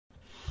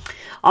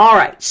All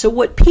right, so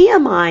what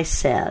PMI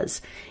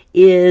says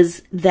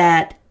is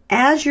that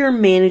as you're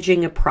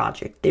managing a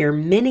project, there are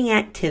many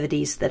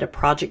activities that a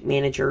project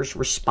manager is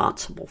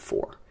responsible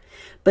for.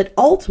 But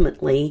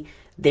ultimately,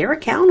 they're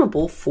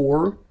accountable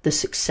for the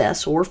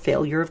success or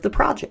failure of the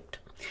project.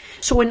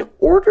 So in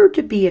order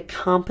to be a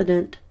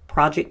competent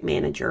project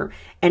manager,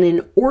 and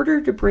in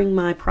order to bring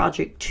my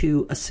project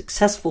to a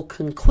successful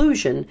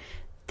conclusion,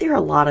 there are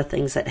a lot of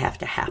things that have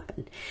to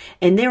happen.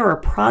 And there are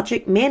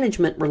project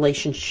management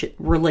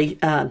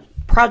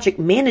project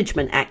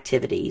management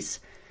activities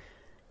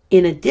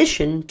in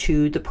addition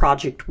to the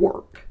project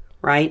work,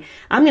 right?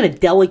 I'm going to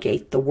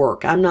delegate the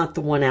work. I'm not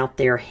the one out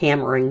there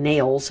hammering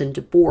nails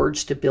into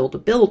boards to build a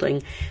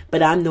building,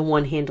 but I'm the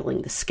one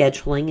handling the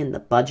scheduling and the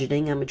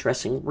budgeting. I'm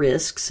addressing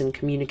risks and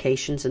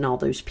communications and all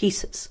those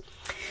pieces.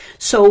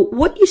 So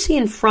what you see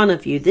in front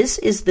of you, this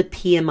is the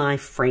PMI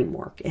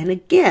framework. And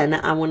again,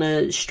 I want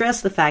to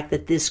stress the fact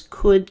that this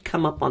could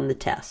come up on the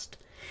test.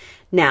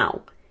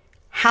 Now,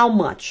 how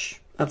much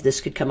of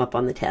this could come up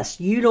on the test?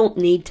 You don't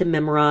need to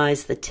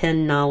memorize the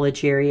 10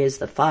 knowledge areas,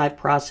 the 5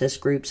 process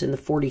groups, and the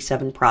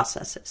 47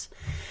 processes.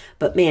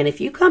 But man,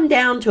 if you come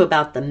down to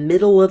about the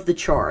middle of the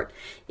chart,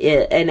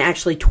 and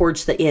actually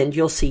towards the end,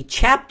 you'll see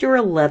Chapter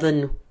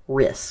 11,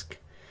 Risk.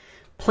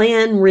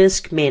 Plan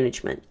risk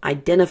management,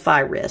 identify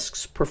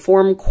risks,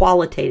 perform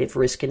qualitative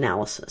risk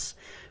analysis,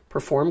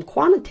 perform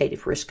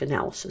quantitative risk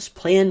analysis,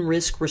 plan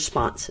risk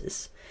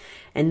responses.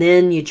 And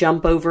then you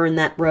jump over in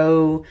that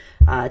row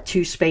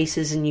 2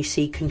 spaces and you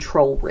see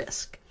control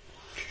risk.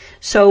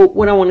 So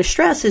what I want to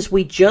stress is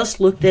we just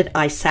looked at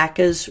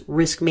ISACA's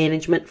risk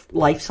management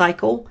life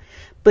cycle,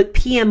 but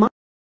PMI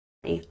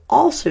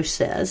also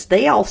says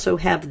they also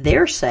have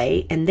their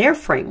say and their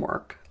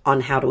framework on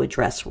how to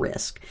address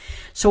risk.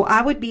 So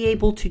I would be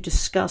able to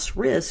discuss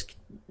risk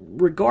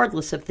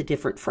regardless of the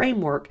different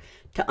framework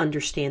to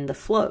understand the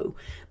flow.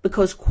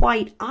 Because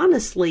quite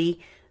honestly,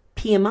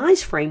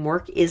 PMI's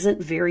framework isn't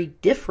very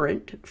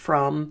different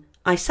from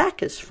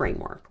ISACA's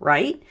framework,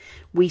 right?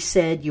 We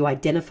said you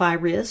identify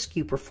risk,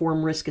 you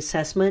perform risk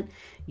assessment,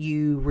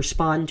 you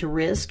respond to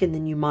risk, and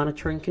then you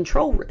monitor and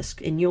control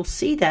risk. And you'll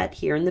see that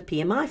here in the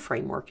PMI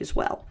framework as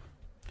well.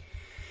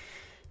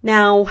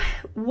 Now,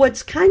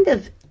 what's kind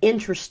of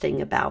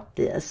interesting about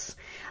this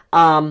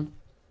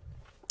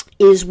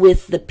is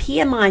with the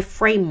PMI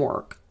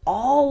framework,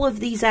 all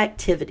of these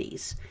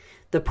activities,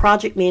 the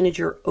project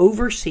manager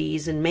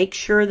oversees and makes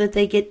sure that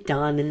they get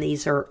done, and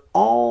these are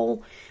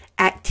all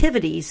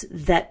activities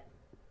that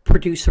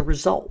produce a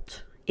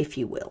result, if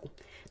you will.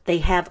 They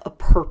have a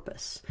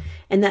purpose,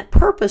 and that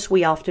purpose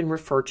we often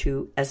refer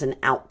to as an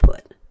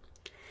output.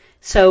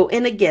 So,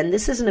 and again,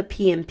 this isn't a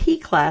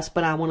PMP class,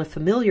 but I want to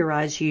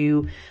familiarize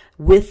you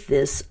with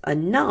this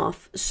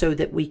enough so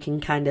that we can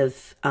kind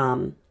of,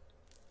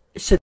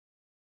 so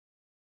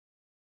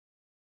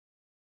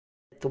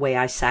the way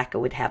ISACA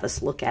would have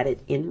us look at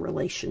it in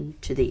relation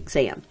to the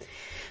exam.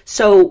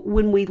 So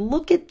when we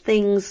look at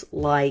things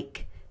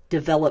like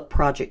develop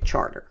project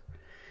charter,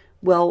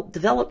 well,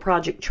 develop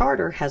project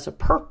charter has a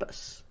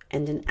purpose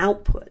and an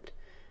output.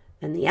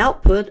 And the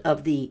output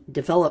of the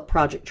develop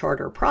project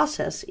charter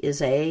process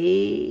is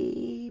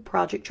a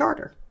project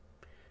charter.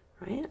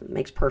 Right? It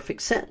makes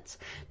perfect sense.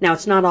 Now,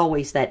 it's not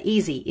always that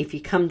easy. If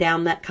you come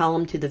down that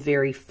column to the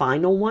very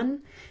final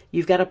one,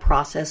 you've got a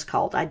process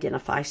called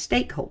identify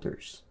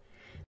stakeholders.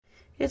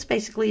 It's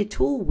basically a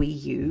tool we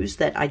use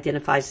that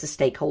identifies the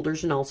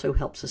stakeholders and also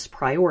helps us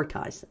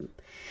prioritize them.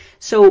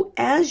 So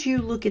as you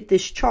look at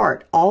this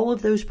chart, all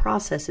of those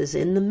processes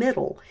in the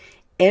middle,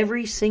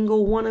 every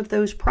single one of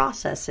those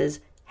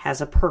processes has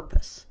a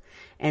purpose.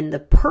 And the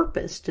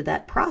purpose to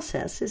that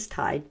process is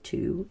tied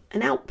to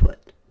an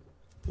output.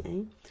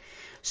 Okay?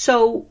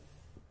 So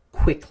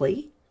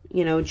quickly,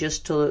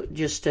 just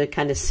to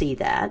kind of see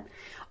that,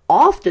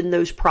 often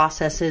those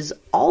processes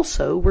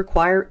also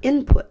require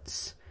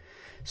inputs.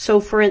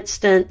 So for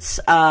instance,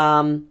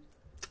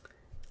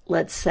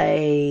 let's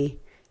say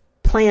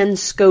plan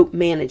scope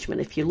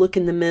management. If you look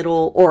in the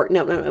middle, or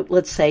no,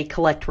 let's say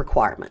collect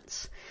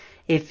requirements.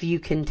 If you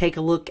can take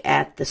a look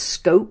at the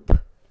scope,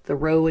 the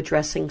row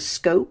addressing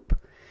scope,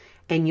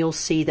 and you'll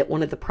see that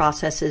one of the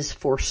processes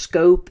for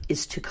scope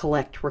is to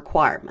collect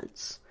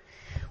requirements.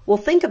 Well,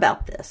 think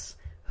about this.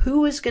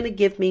 Who is going to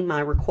give me my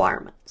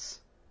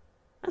requirements?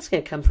 That's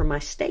going to come from my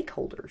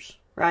stakeholders,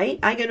 right?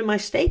 I go to my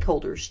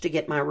stakeholders to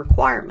get my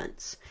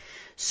requirements.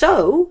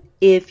 So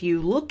if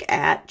you look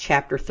at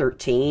Chapter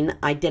 13,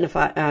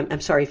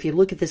 if you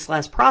look at this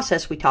last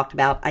process we talked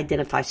about,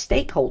 identify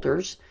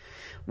stakeholders,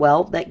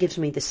 well, that gives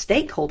me the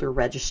stakeholder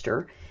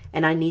register,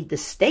 and I need the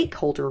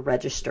stakeholder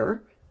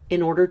register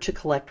in order to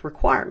collect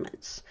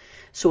requirements.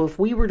 So if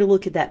we were to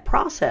look at that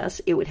process,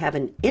 it would have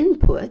an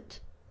input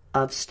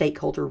of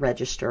stakeholder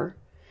register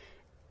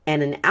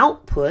and an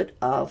output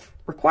of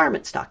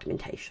requirements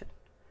documentation.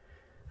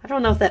 I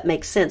don't know if that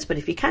makes sense, but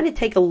if you kind of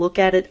take a look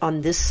at it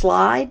on this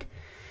slide,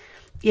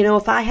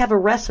 if I have a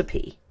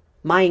recipe,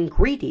 my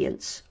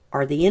ingredients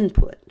are the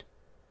input.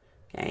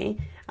 Okay,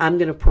 I'm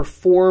going to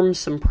perform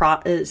some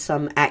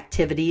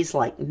activities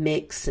like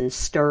mix and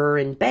stir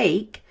and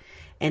bake,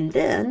 and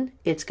then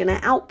it's going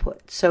to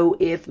output. So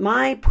if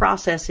my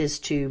process is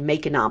to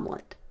make an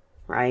omelet,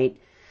 right,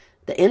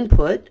 the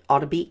input ought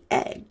to be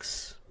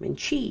eggs and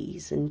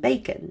cheese and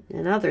bacon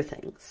and other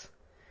things,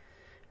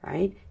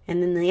 right?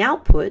 And then the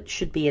output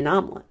should be an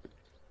omelet.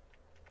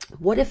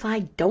 What if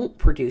I don't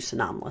produce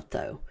an omelet,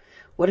 though?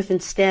 What if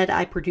instead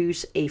I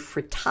produce a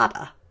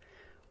frittata,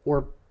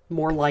 or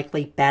more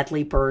likely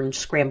badly burned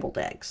scrambled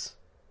eggs,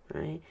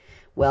 right?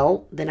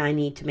 Well, then I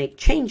need to make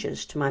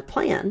changes to my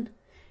plan,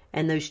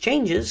 and those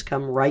changes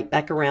come right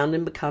back around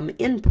and become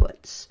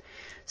inputs.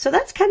 So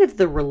that's kind of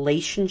the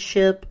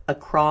relationship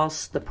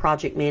across the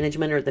project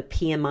management or the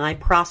PMI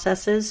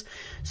processes.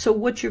 So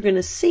what you're going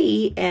to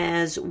see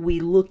as we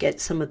look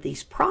at some of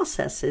these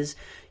processes,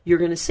 you're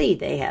going to see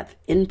they have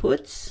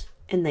inputs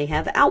and they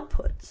have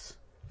outputs.